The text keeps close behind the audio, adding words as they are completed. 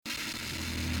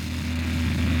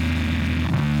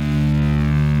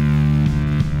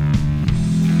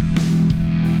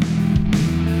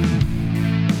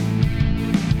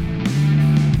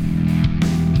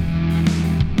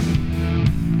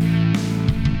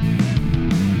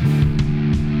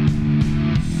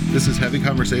This is Heavy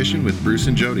Conversation with Bruce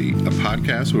and Jody, a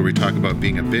podcast where we talk about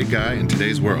being a big guy in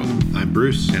today's world. I'm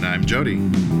Bruce. And I'm Jody.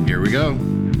 Here we go.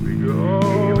 Here we go.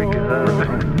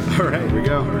 All right, here we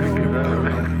go. All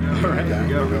right,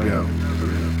 here we go.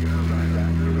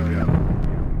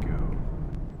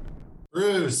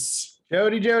 Bruce.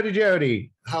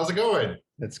 Jody. How's it going?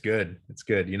 It's good. It's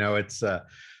good. You know, it's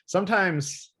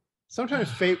sometimes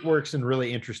fate works in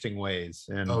really interesting ways.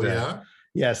 And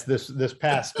yes, this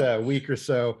past week or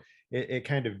so, it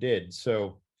kind of did.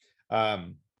 So I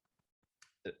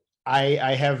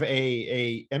have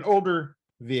an older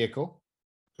vehicle,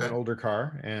 an older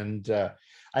car, and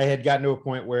I had gotten to a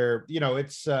point where, you know, it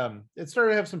started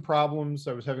to have some problems.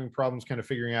 I was having problems kind of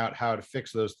figuring out how to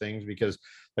fix those things because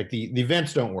like the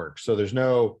vents don't work. So there's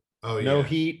no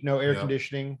heat, no air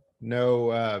conditioning,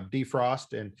 no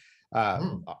defrost. And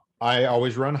I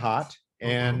always run hot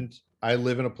and I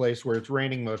live in a place where it's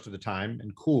raining most of the time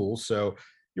and cool. So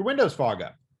your windows fog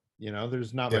up, you know,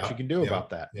 there's not much you can do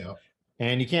about that. Yeah.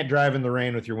 And you can't drive in the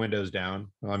rain with your windows down.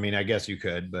 Well, I mean, I guess you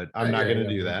could, but I'm not going to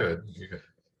do that. You could.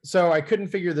 So I couldn't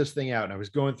figure this thing out. And I was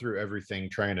going through everything,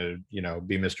 trying to, you know,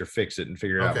 be Mr. Fix It and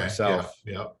figure it out myself.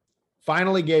 Yeah.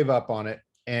 Finally gave up on it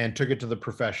and took it to the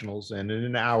professionals. And in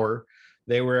an hour,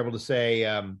 they were able to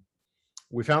say,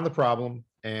 we found the problem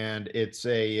and it's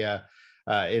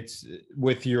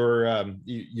with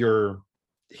your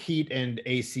heat and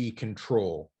AC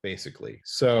control, basically.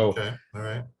 So okay. All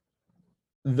right.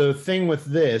 The thing with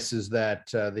this is that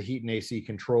the heat and AC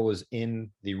control is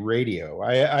in the radio.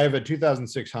 I have a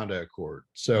 2006 Honda Accord.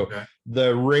 So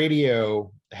the radio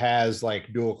has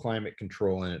like dual climate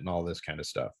control in it and all this kind of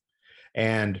stuff.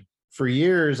 And for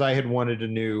years I had wanted a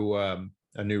new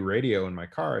radio in my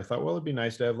car. I thought, well, it'd be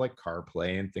nice to have like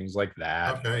CarPlay and things like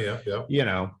that. Okay, yeah. You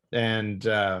know, and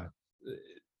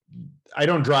I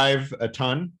don't drive a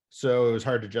ton, so it was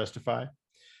hard to justify.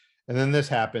 And then this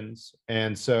happens.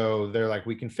 And so they're like,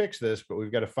 we can fix this, but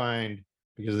we've got to find,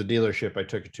 because the dealership I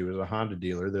took it to is a Honda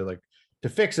dealer. They're like, to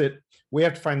fix it, we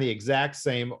have to find the exact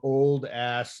same old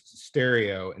ass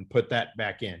stereo and put that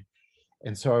back in.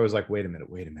 And so I was like, wait a minute.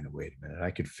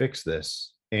 I could fix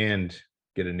this and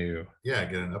get a new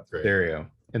get an upgrade stereo.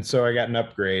 And so I got an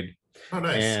upgrade. Oh,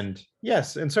 nice. And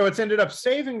yes. And so it's ended up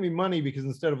saving me money because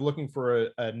instead of looking for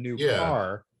a new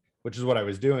car, which is what I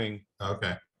was doing.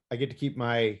 Okay. I get to keep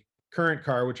my current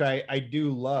car, which I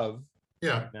do love.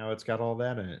 Yeah. Now it's got all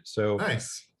that in it. So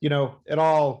nice. You know, it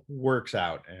all works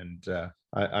out. And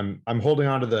I'm holding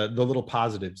on to the little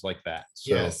positives like that.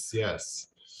 So, yes.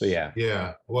 So yeah.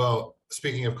 Yeah. Well,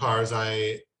 speaking of cars,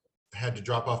 I had to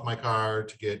drop off my car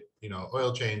to get, you know,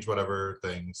 oil change, whatever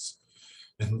things.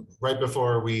 And right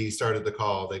before we started the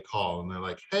call, they call and they're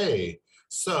like, hey,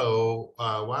 so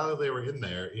while they were in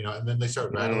there, you know, and then they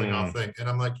start rattling off things. And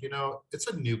I'm like, you know, it's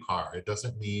a new car. It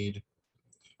doesn't need,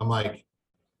 I'm like,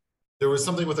 there was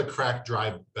something with a cracked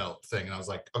drive belt thing. And I was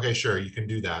like, okay, sure, you can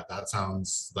do that. That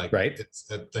sounds like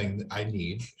it's a thing that I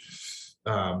need.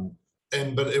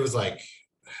 But it was like,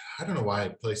 I don't know why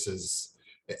places,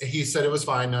 he said it was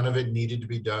fine. None of it needed to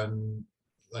be done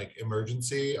like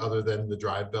emergency other than the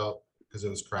drive belt because it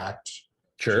was cracked.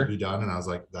 Sure. Be done. And I was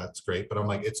like, that's great. But I'm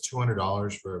like, it's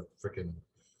 $200 for a freaking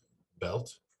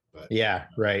belt. But yeah,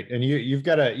 right. And you've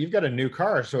got a new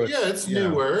car. So it's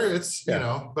newer. It's, you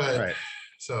know, but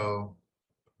so,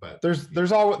 but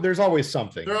there's always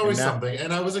something. There's always something.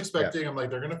 And I was expecting, I'm like,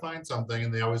 they're going to find something.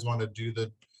 And they always want to do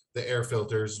the air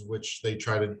filters, which they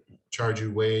try to charge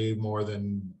you way more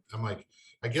than, I'm like,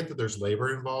 I get that there's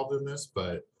labor involved in this,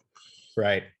 but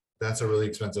that's a really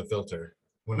expensive filter.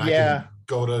 When I can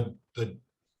go to the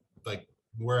like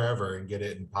wherever and get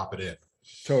it and pop it in.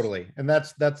 Totally. And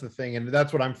that's the thing. And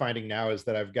that's what I'm finding now is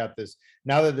that I've got this,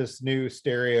 now that this new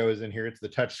stereo is in here, it's the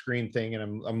touch screen thing.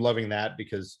 And I'm loving that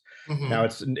because now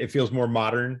it feels more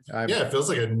modern. It feels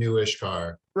like a newish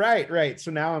car. Right.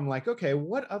 So now I'm like, okay,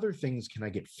 what other things can I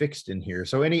get fixed in here?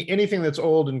 So anything that's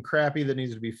old and crappy that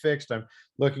needs to be fixed, I'm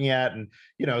looking at, and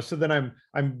you know, so then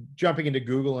I'm jumping into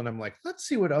Google and I'm like, let's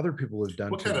see what other people have done.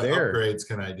 What kind of upgrades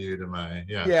can I do to my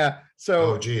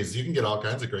So geez, you can get all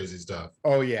kinds of crazy stuff.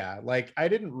 Oh yeah, like I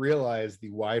didn't realize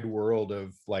the wide world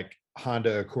of like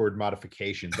Honda Accord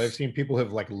modifications. I've seen people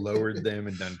have like lowered them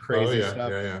and done crazy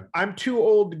stuff. Yeah. I'm too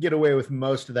old to get away with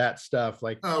most of that stuff.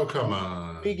 Like, oh come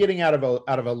on, me getting out of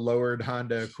a lowered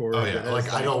Honda Accord. Oh yeah,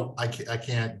 like I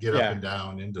can't get up and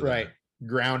down into that.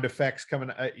 Ground effects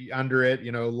coming under it,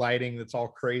 you know, lighting that's all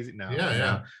crazy now.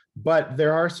 Yeah. But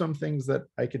there are some things that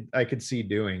I could see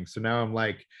doing. So now I'm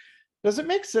like, does it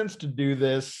make sense to do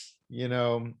this?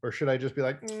 or should I just be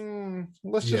like,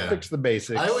 let's just Yeah. fix the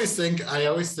basics? I always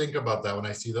think about that when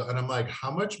I see that, and I'm like,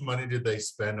 how much money did they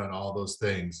spend on all those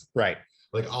things? Right.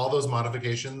 Like all those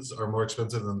modifications are more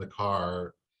expensive than the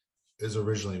car is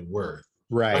originally worth.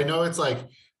 I Right. know it's like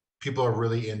people are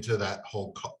really into that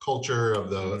whole culture of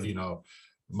the, Mhm.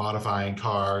 modifying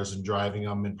cars and driving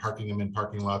them and parking them in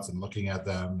parking lots and looking at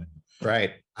them.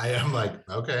 Right. I am like,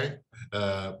 okay.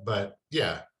 But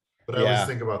yeah, but I always Yeah.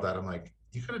 think about that. I'm like,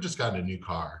 you could have just gotten a new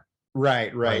car.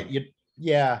 Right. Right. Like,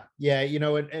 Yeah. Yeah.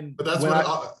 And but that's when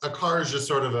what a car is, just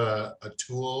sort of a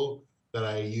tool that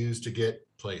I use to get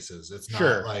places. It's not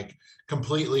sure. like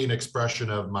completely an expression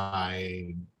of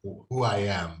my who I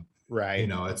am. Right.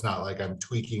 It's not like I'm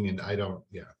tweaking and I don't,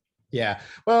 yeah. Yeah.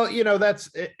 Well,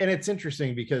 and it's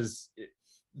interesting because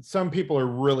some people are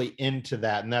really into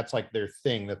that, and that's like their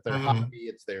thing, that their Mhm. hobby,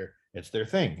 it's their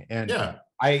thing. And Yeah.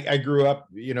 I grew up,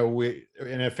 we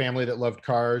in a family that loved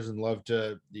cars and loved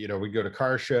to, we'd go to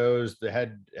car shows, that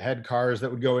had cars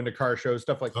that would go into car shows,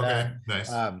 stuff like that. Okay.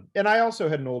 Nice. And I also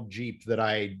had an old Jeep that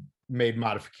I made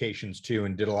modifications to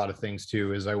and did a lot of things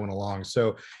to as I went along.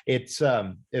 So it's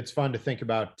fun to think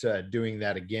about doing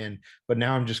that again. But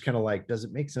now I'm just kind of like, does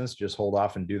it make sense to just hold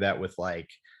off and do that with like,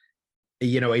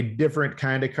 a different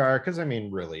kind of car? Because I mean,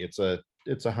 really, it's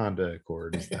a Honda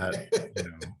Accord. Is that,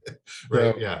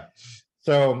 Right. so, Yeah.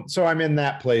 so I'm in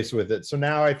that place with it. So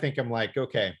now I think I'm like,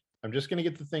 okay, I'm just going to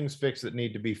get the things fixed that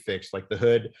need to be fixed, like the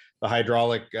hood, the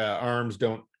hydraulic arms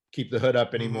don't keep the hood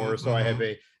up anymore. So I have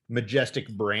a majestic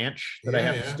branch that I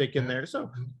have to stick in there. So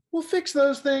we'll fix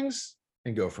those things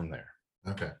and go from there.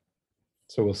 Okay.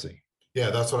 So we'll see. Yeah,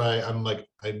 that's what I'm like.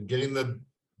 I'm getting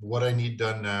what I need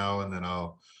done now, and then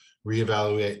I'll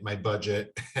reevaluate my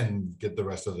budget and get the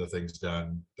rest of the things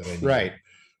done that I need. Right.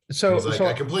 So, He's like, so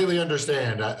I completely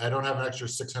understand. I don't have an extra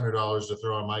 $600 to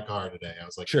throw on my car today. I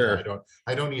was like, sure. Yeah,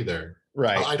 I don't either.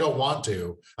 Right. I don't want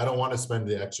to. I don't want to spend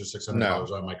the extra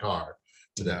 $600 on my car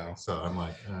today. No. So I'm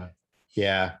like,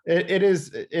 yeah,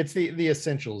 it's the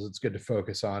essentials it's good to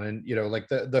focus on. And like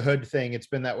the hood thing, it's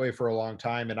been that way for a long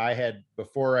time. And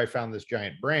before I found this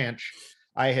giant branch,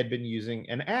 I had been using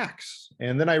an axe.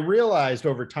 And then I realized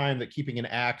over time that keeping an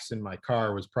axe in my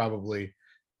car was probably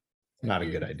not a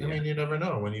good idea. I mean, you never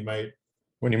know when you might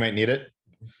need it.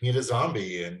 Need a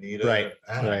zombie and need right,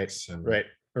 an axe. Right.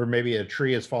 Or maybe a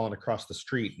tree has fallen across the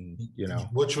street and,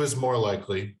 which was more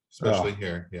likely, especially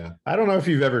here. Yeah. I don't know if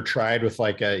you've ever tried with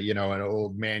like an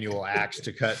old manual axe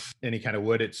to cut any kind of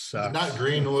wood. It sucks. Not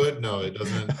green wood. No, it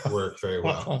doesn't work very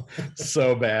well.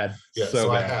 So bad. Yeah.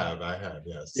 So bad. I have.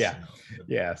 Yes. Yeah.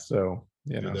 Yeah. So,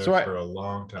 for a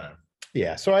long time.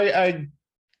 Yeah. So I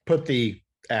put the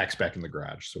axe back in the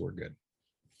garage. So we're good.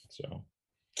 So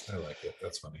I like it.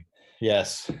 That's funny.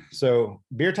 Yes. So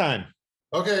beer time.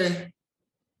 Okay.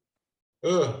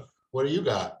 What do you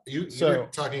got? You were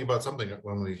talking about something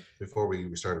before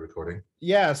we started recording.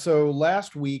 Yeah. So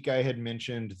last week I had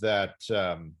mentioned that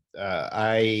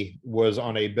I was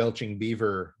on a Belching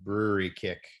Beaver brewery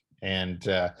kick, and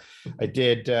I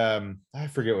did. I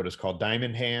forget what it's called.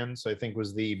 Diamond Hands, I think,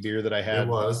 was the beer that I had. It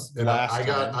was, and last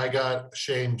I got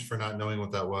shamed for not knowing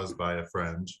what that was by a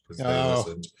friend because they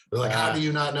listened. They're like, "How do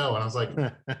you not know?" And I was like,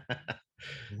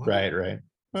 "Right.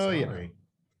 Well, sorry.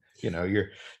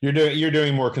 you're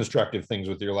doing more constructive things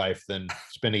with your life than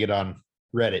spending it on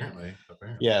Reddit."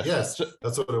 Apparently. Yes,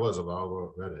 that's what it was about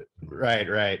Reddit.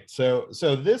 Right. So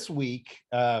this week,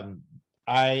 I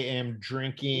am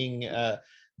drinking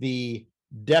the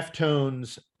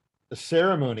Deftones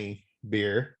Ceremony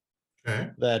beer. Okay.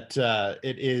 That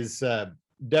it is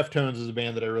Deftones is a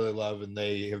band that I really love, and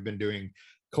they have been doing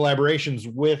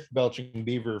collaborations with Belching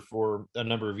Beaver for a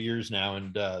number of years now,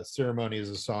 and Ceremony is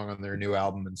a song on their new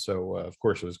album, and so of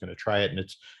course I was going to try it, and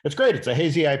it's great. It's a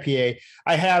hazy IPA.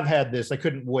 I have had this. I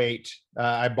couldn't wait.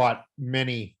 I bought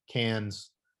many cans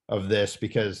of this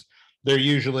because they're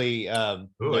usually I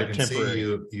can temporary.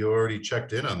 See you already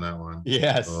checked in on that one.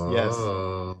 Yes.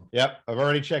 Yep, I've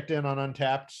already checked in on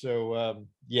Untapped. So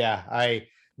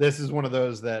this is one of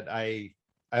those that I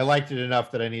liked it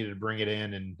enough that I needed to bring it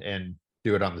in and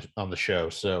do it on the show.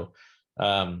 So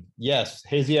yes,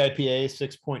 hazy IPA,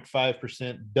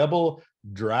 6.5%, double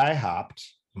dry hopped.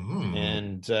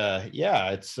 And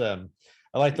it's I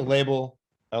like the label,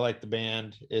 I like the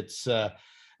band. It's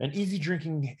an easy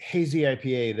drinking hazy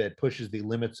IPA that pushes the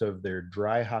limits of their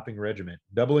dry hopping regimen,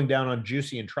 doubling down on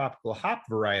juicy and tropical hop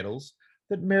varietals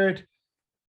that merit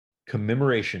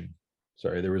commemoration.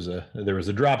 Sorry, there was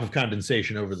a drop of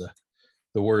condensation over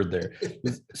the word there.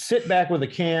 Sit back with a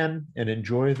can and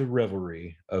enjoy the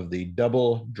revelry of the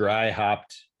double dry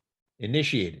hopped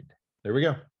initiated. There we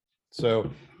go. So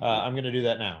I'm going to do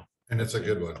that now. And it's a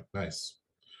good one. Nice.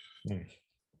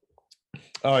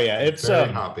 Oh yeah, it's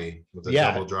very hoppy with a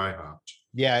yeah. double dry hopped.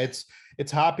 Yeah, it's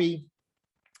hoppy.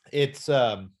 It's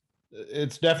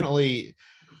definitely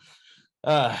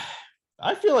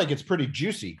I feel like it's pretty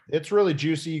juicy. It's really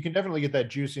juicy. You can definitely get that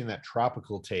juicy and that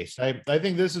tropical taste. I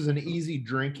think this is an easy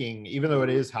drinking, even though it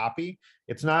is hoppy.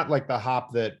 It's not like the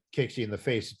hop that kicks you in the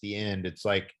face at the end. It's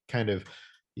like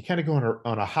you kind of go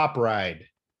on a hop ride,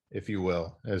 if you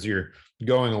will, as you're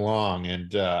going along.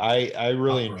 And I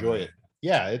really Hop enjoy ride. it.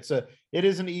 Yeah, it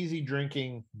is an easy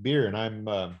drinking beer, and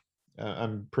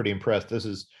I'm pretty impressed. This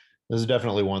is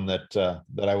definitely one that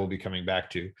I will be coming back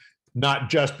to, not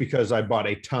just because I bought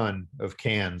a ton of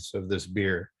cans of this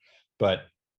beer, but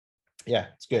yeah,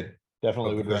 it's good.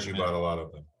 Definitely But would because you recommend. bought a lot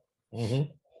of them.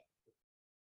 Mhm.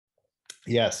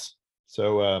 Yes.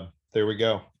 So there we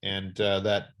go. And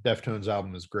that Deftones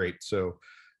album is great. So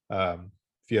if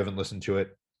you haven't listened to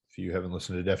it, if you haven't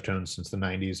listened to Deftones since the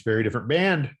 90s, very different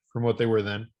band from what they were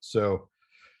then. So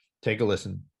take a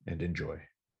listen and enjoy.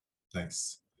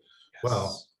 Nice. Yes.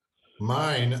 Well,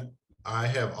 mine I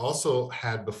have also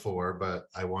had before, but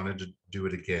I wanted to do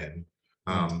it again.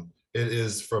 It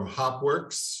is from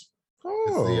Hopworks.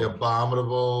 It's the Oh,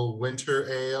 Abominable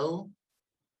Winter Ale.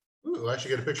 Ooh, I should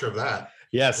get a picture of that.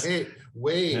 yes.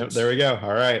 Wait. Yep, there we go.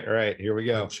 All right. Here we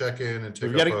go. I'll check in and take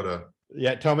We've a gotta- photo.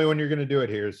 Yeah, tell me when you're going to do it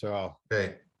here. So I'll.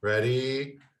 Okay,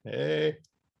 ready? Hey.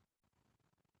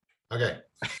 Okay,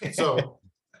 so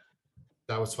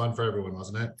that was fun for everyone,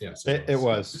 wasn't it? Yes, It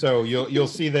was. So you'll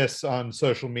see this on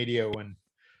social media when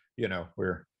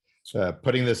we're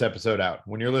putting this episode out.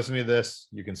 When you're listening to this,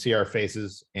 you can see our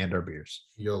faces and our beers.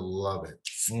 You'll love it.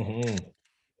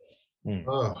 Mm.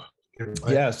 Oh,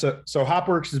 Yeah. So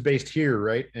Hopworks is based here,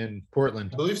 right, in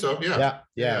Portland. I believe so. Yeah.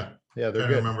 Yeah. They're Trying to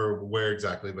good. remember where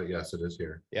exactly, but yes, it is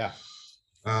here. Yeah.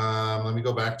 Let me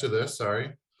go back to this.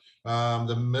 Sorry.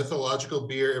 The mythological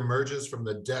beer emerges from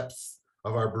the depths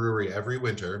of our brewery every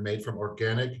winter, made from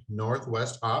organic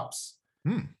Northwest hops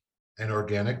and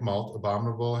organic malt.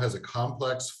 Abominable has a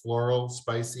complex floral,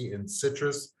 spicy, and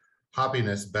citrus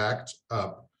hoppiness backed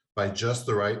up by just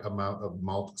the right amount of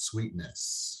malt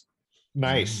sweetness.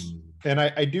 Nice. And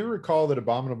I do recall that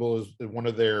Abominable is one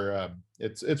of their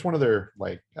it's one of their,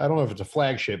 like, I don't know if it's a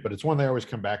flagship, but it's one they always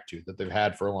come back to that they've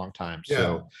had for a long time. Yeah.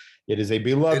 So it is a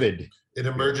beloved. It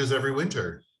emerges every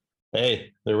winter.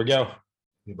 Hey, there we go.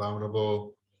 The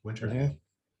Abominable Winter Ale.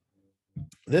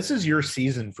 This is your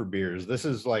season for beers. This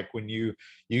is like when you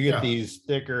get these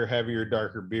thicker, heavier,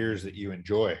 darker beers that you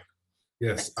enjoy.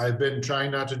 Yes, I've been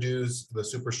trying not to do the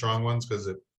super strong ones because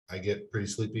I get pretty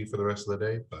sleepy for the rest of the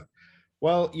day. But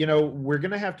well, we're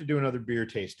gonna have to do another beer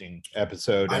tasting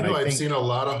episode. I know I've think, seen a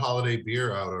lot of holiday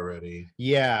beer out already.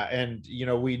 Yeah, and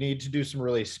we need to do some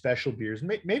really special beers.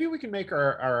 Maybe we can make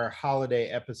our holiday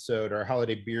episode, our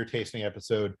holiday beer tasting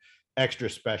episode, extra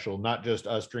special, not just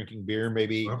us drinking beer.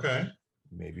 Maybe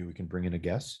we can bring in a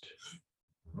guest.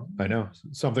 I know,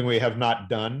 something we have not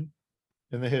done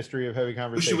in the history of Heavy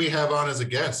Conversation. Who should we have on as a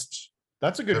guest?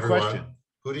 That's a good question.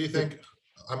 Who do you think?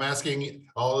 I'm asking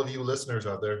all of you listeners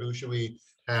out there, who should we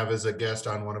have as a guest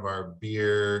on one of our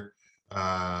beer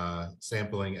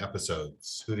sampling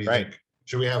episodes? Who do you think?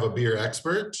 Should we have a beer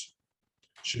expert?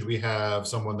 Should we have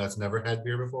someone that's never had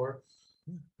beer before?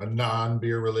 A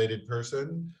non-beer related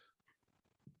person?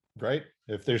 Right.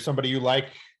 If there's somebody you like,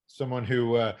 someone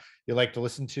who you like to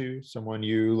listen to, someone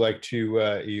you like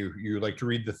to you like to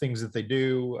read the things that they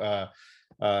do,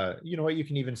 you know what, you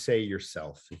can even say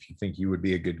yourself if you think you would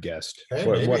be a good guest. Hey,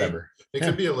 whatever. It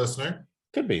could be a listener.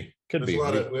 Could be. We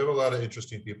have a lot of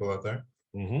interesting people out there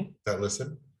that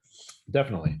listen.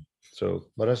 Definitely. So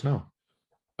let us know.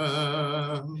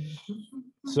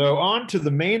 So on to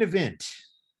the main event.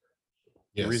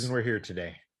 The reason we're here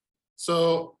today.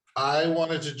 So I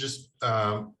wanted to just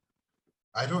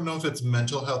I don't know if it's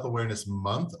Mental Health Awareness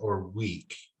Month or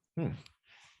week,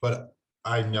 but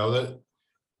I know that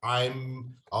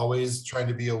I'm always trying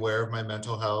to be aware of my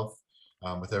mental health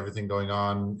with everything going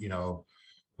on,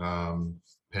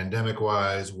 pandemic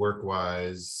wise, work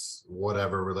wise,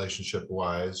 whatever, relationship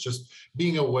wise, just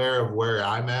being aware of where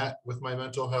I'm at with my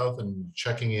mental health and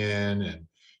checking in and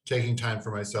taking time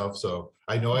for myself. So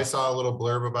I know I saw a little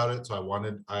blurb about it, so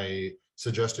I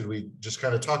suggested we just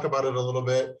kind of talk about it a little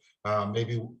bit.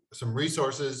 Maybe some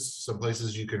resources, some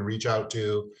places you can reach out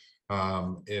to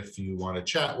if you want to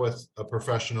chat with a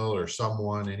professional or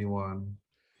anyone.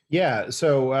 Yeah,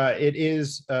 so it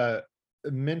is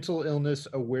Mental Illness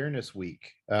Awareness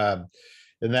Week, and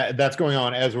that's going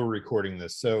on as we're recording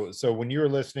this. So when you were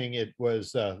listening, it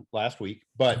was last week,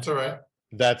 but that's all right.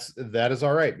 that is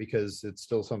all right, because it's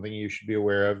still something you should be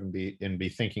aware of and be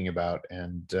thinking about.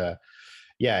 And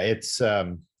yeah, it's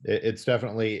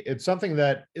definitely, it's something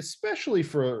that, especially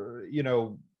for,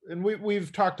 and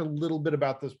we've talked a little bit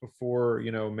about this before,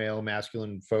 male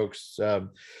masculine folks,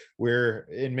 we're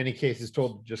in many cases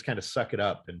told to just kind of suck it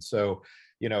up. And so,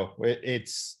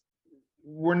 it's,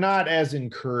 we're not as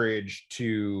encouraged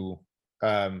to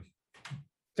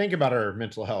think about our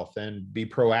mental health and be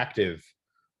proactive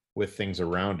with things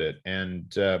around it.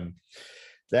 And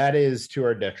that is to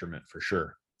our detriment for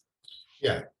sure.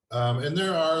 Yeah. And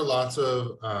there are lots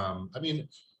of, I mean,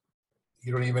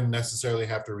 you don't even necessarily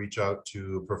have to reach out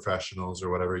to professionals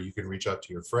or whatever. You can reach out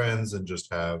to your friends and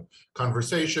just have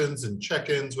conversations and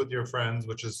check-ins with your friends,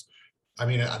 which is, I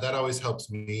mean, that always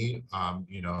helps me,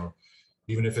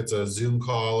 even if it's a Zoom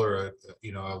call or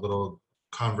a little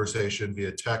conversation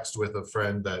via text with a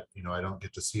friend that, I don't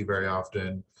get to see very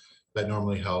often, that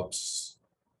normally helps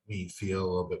me feel a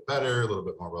little bit better, a little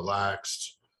bit more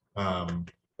relaxed.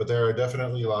 But there are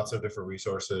definitely lots of different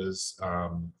resources,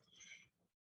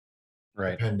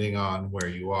 Right. depending on where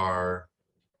you are.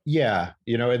 Yeah,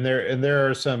 and there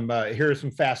are some here are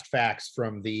some fast facts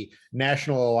from the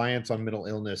National Alliance on Mental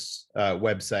Illness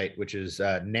website, which is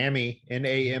NAMI,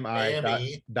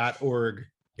 NAMI .org.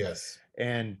 Yes.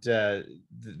 And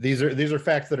these are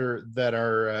facts that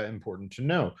are important to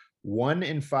know. 1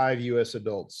 in 5 U.S.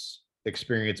 adults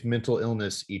experience mental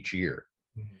illness each year.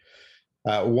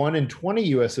 1 in 20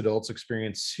 U.S. adults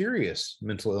experience serious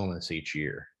mental illness each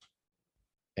year.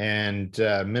 And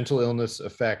mental illness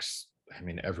affects, I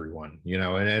mean, everyone,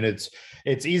 and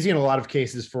it's easy in a lot of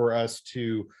cases for us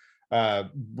to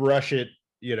brush it,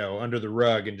 under the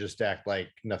rug and just act like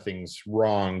nothing's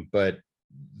wrong. But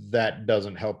that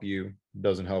doesn't help you,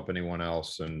 doesn't help anyone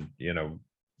else. And,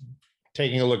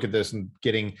 taking a look at this and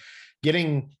getting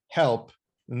help.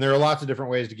 And there are lots of different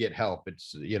ways to get help.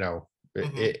 It's,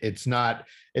 it's not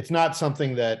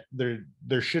something that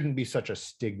there shouldn't be such a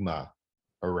stigma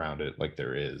around it like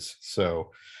there is.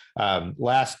 So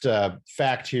last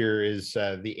fact here is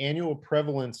the annual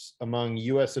prevalence among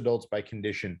US adults by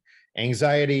condition.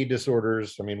 Anxiety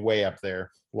disorders, I mean, way up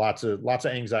there. Lots of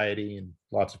anxiety, and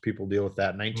lots of people deal with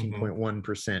that.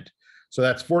 19.1%. So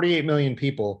that's 48 million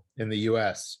people in the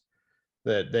US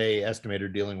that they estimate are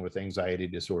dealing with anxiety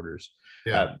disorders.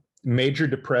 Yeah. Major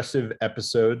depressive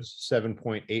episodes,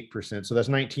 7.8%. So that's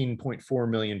 19.4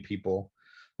 million people.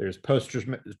 There's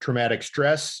post-traumatic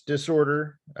stress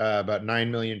disorder, about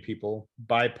 9 million people.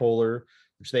 Bipolar,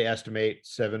 which they estimate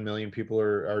 7 million people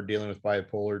are dealing with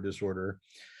bipolar disorder.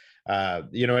 And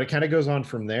it kind of goes on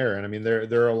from there. And I mean,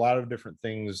 there are a lot of different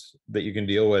things that you can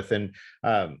deal with. And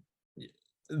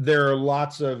there are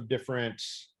lots of different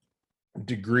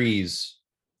degrees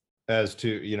as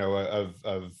to,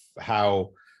 of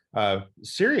how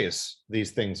serious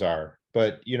these things are.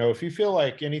 But, if you feel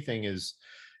like anything is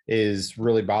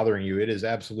really bothering you, it is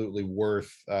absolutely worth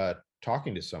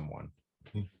talking to someone.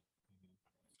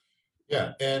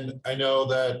 Yeah. And I know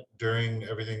that during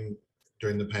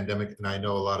the pandemic, and I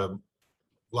know a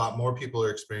lot more people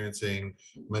are experiencing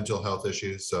mental health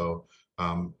issues. So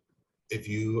if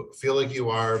you feel like you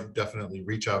are, definitely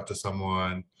reach out to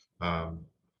someone,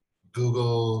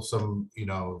 Google some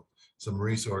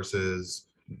resources,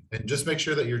 and just make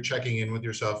sure that you're checking in with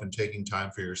yourself and taking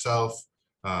time for yourself.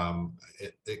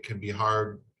 It can be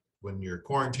hard when you're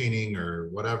quarantining or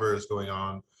whatever is going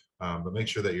on, but make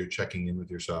sure that you're checking in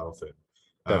with yourself and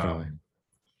Definitely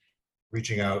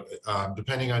reaching out.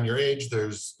 Depending on your age,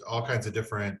 there's all kinds of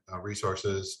different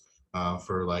resources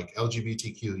for like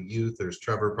LGBTQ youth. There's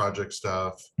Trevor Project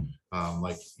stuff.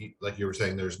 Like you were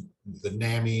saying, there's the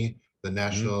NAMI, the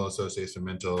National Association of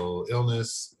Mental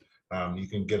Illness. You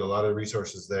can get a lot of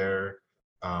resources there.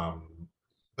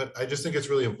 But I just think it's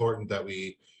really important that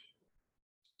we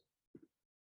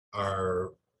are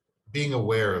being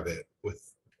aware of it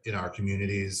in our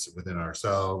communities, within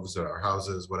ourselves, or our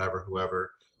houses, whatever,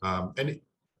 whoever. And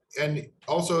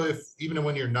also, even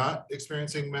when you're not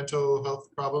experiencing mental health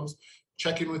problems,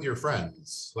 check in with your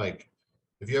friends. Like,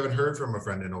 if you haven't heard from a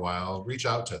friend in a while, reach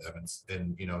out to them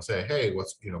and say, hey,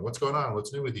 what's going on?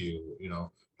 What's new with you?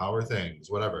 How are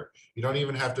things? Whatever. You don't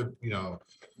even have to,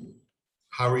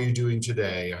 how are you doing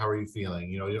today? How are you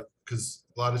feeling? Because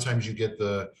a lot of times you get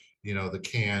the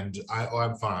canned,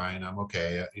 I'm fine, I'm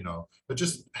okay, but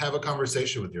just have a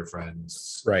conversation with your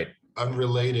friends, right,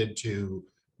 unrelated to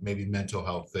maybe mental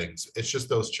health things. It's just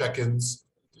those check-ins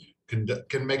can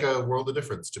make a world of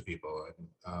difference to people.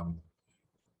 And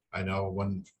I know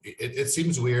when it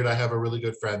seems weird, I have a really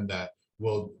good friend that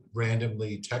will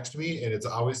randomly text me, and it's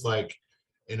always like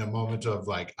in a moment of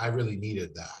like, I really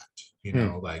needed that. you Hmm.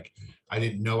 know, like I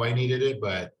didn't know I needed it,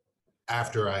 but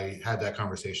after I had that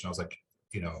conversation, I was like,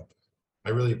 you know, I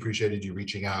really appreciated you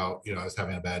reaching out. You know, I was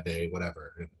having a bad day,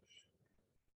 whatever. And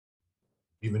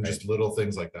even Right. just little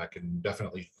things like that can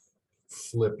definitely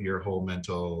flip your whole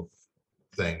mental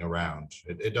thing around.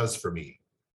 It does for me.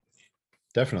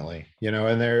 Definitely.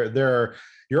 And there are,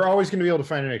 you're always going to be able to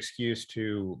find an excuse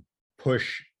to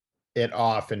push it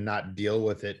off and not deal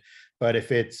with it. But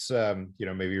if it's,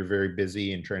 maybe you're very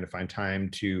busy and trying to find time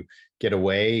to get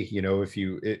away, if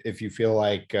you feel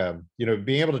like,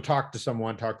 being able to talk to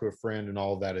someone, talk to a friend and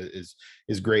all of that is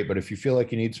great. But if you feel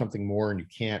like you need something more and you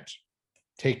can't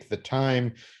take the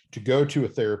time to go to a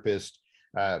therapist,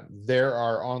 there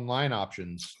are online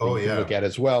options that Oh you can look yeah. at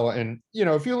as well. And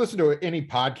if you listen to any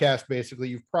podcast, basically,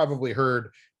 you've probably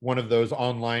heard one of those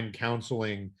online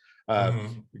counseling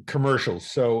Mhm. commercials.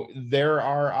 So there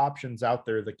are options out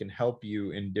there that can help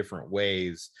you in different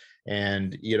ways.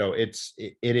 And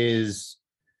it is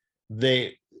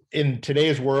they in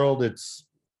today's world, it's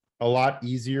a lot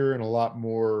easier and a lot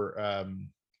more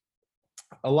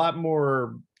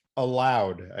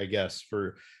allowed, I guess,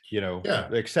 for Yeah.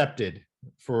 accepted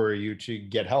for you to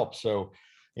get help. So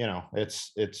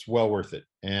it's well worth it.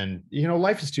 And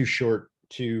life is too short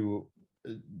to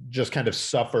just kind of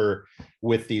suffer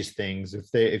with these things.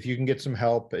 If you can get some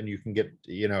help and you can get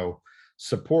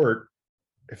support,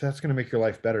 if that's going to make your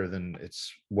life better, then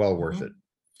it's well worth it. Mhm.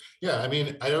 Yeah, I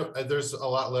mean, there's a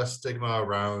lot less stigma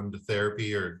around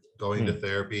therapy or going to Hmm.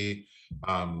 therapy.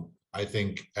 I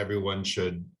think everyone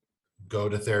should go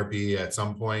to therapy at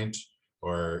some point,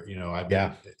 or, I've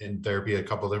Yeah. been in therapy a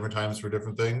couple different times for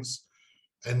different things.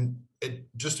 And it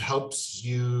just helps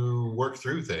you work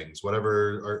through things,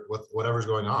 whatever's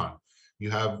going on.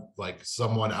 You have like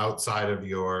someone outside of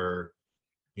your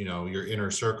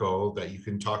inner circle that you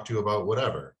can talk to about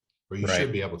whatever, or you should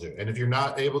Right. be able to. And if you're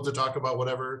not able to talk about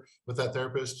whatever with that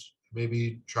therapist,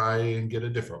 maybe try and get a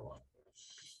different one.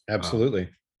 um, Absolutely.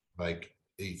 like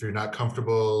if you're not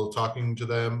comfortable talking to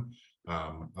them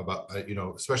about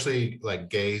especially like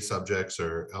gay subjects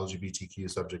or LGBTQ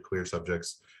subject, queer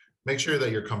subjects, make sure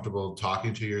that you're comfortable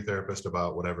talking to your therapist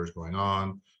about whatever's going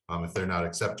on. If they're not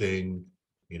accepting,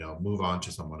 move on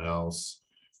to someone else.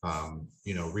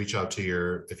 Reach out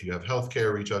to if you have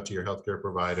healthcare, reach out to your healthcare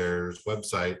provider's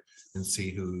website and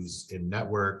see who's in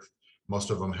network. Most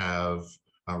of them have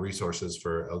resources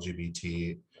for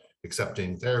LGBT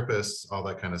accepting therapists, all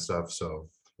that kind of stuff. So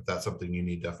if that's something you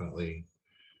need, definitely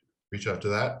reach out to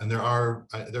that. And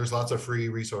there's lots of free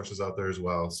resources out there as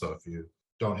well. So if you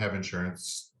don't have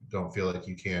insurance, don't feel like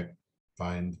you can't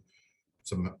find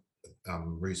some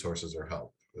resources or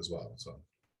help as well. So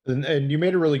And you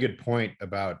made a really good point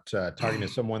about talking to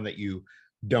someone that you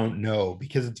don't know,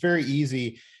 because it's very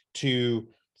easy to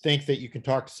think that you can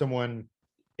talk to someone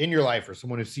in your life or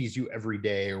someone who sees you every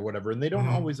day or whatever, and they don't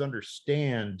Mhm. always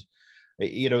understand.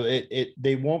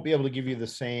 They won't be able to give you the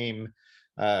same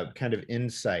kind of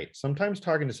insight. Sometimes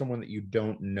talking to someone that you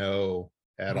don't know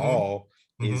at Mhm. all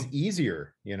is Mhm.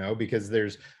 easier, because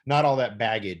there's not all that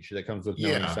baggage that comes with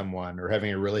knowing Yeah. someone or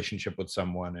having a relationship with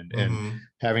someone, and Mhm.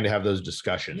 having to have those Yeah,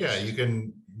 discussions. you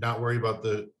can not worry about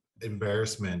the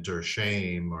embarrassment or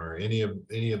shame or any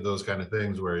of those kind of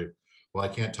things where, well, I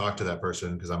can't talk to that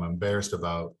person because I'm embarrassed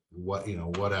about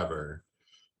whatever.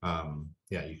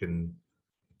 Yeah, you can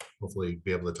hopefully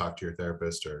be able to talk to your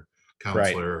therapist or Right.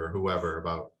 counselor or whoever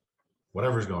about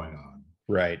whatever's going on.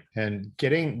 Right. And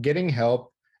getting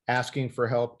help, asking for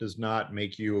help does not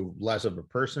make you less of a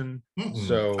person. Mm-mm.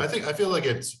 So I feel like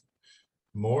it's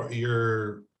more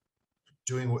you're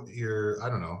doing what I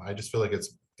don't know. I just feel like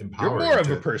it's you're more empowering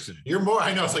of a to, person. you're more,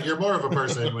 I know, it's like you're more of a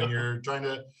person when you're trying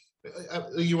to,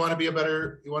 you want to be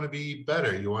you want to be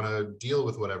better. You want to deal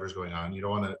with whatever's going on. You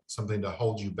don't want something to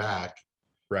hold you back.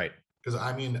 Right. Because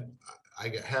I mean,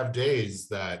 I have days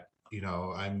that,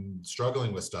 I'm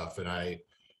struggling with stuff and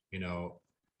you know,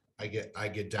 I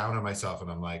get down on myself and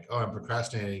I'm like, oh, I'm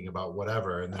procrastinating about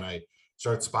whatever. And then I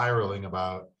start spiraling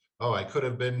about, oh, I could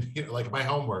have been, like my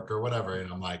homework or whatever.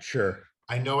 And I'm like, Sure.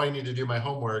 I know I need to do my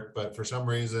homework, but for some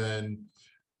reason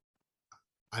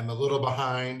I'm a little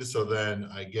behind. So then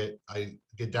I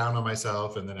get down on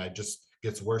myself and then I just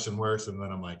gets worse and worse. And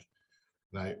then I'm like,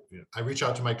 and I reach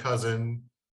out to my cousin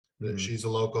that Mhm. she's a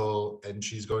local and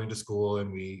she's going to school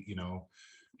and we,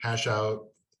 hash out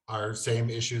our same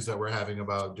issues that we're having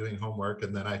about doing homework.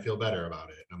 And then I feel better about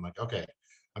it. And I'm like, okay,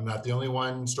 I'm not the only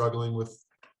one struggling with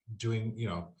doing,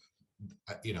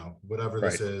 whatever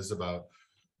this Right. is about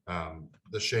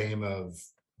the shame of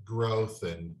growth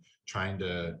and trying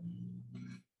to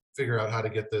figure out how to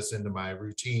get this into my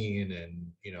routine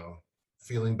and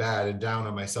feeling bad and down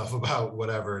on myself about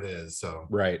whatever it is. So,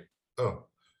 Right. oh,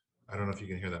 I don't know if you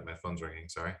can hear that. My phone's ringing.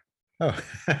 Sorry. Oh,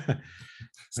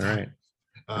 all right.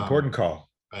 Important call.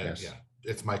 Yes. Yeah,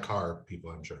 it's my car, people,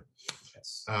 I'm sure.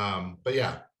 Yes. But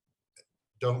yeah,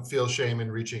 don't feel shame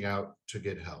in reaching out to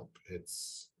get help.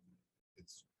 It's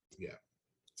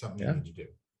something you need to do.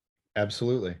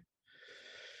 Absolutely.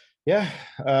 Yeah.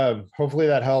 Hopefully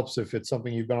that helps. If it's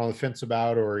something you've been on the fence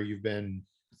about or you've been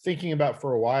thinking about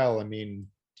for a while, I mean,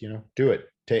 do it.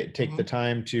 Take the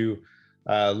time to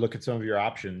look at some of your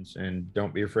options and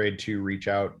don't be afraid to reach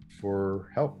out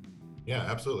for help. Yeah,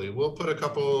 absolutely. We'll put a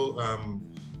couple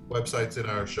websites in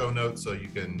our show notes so you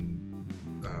can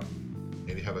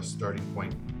maybe have a starting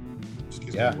point.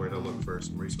 Excuse me, where to look for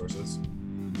some resources.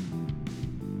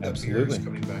 Absolutely.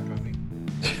 Coming back on me.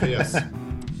 But yes,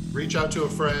 reach out to a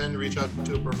friend, reach out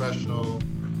to a professional,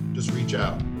 just reach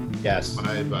out. Yes.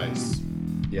 My advice.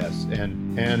 Yes.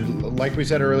 And like we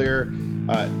said earlier,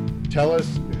 tell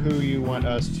us who you want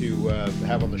us to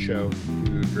have on the show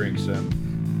who drinks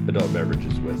adult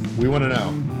beverages with. We want to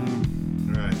know.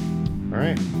 All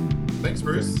right. Thanks,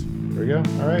 Bruce. There we go.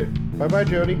 All right. Bye-bye,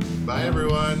 Jody. Bye,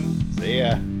 everyone. See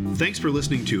ya. Thanks for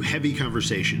listening to Heavy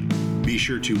Conversation. Be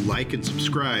sure to like and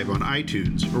subscribe on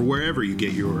iTunes or wherever you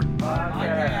get your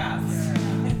Podcasts.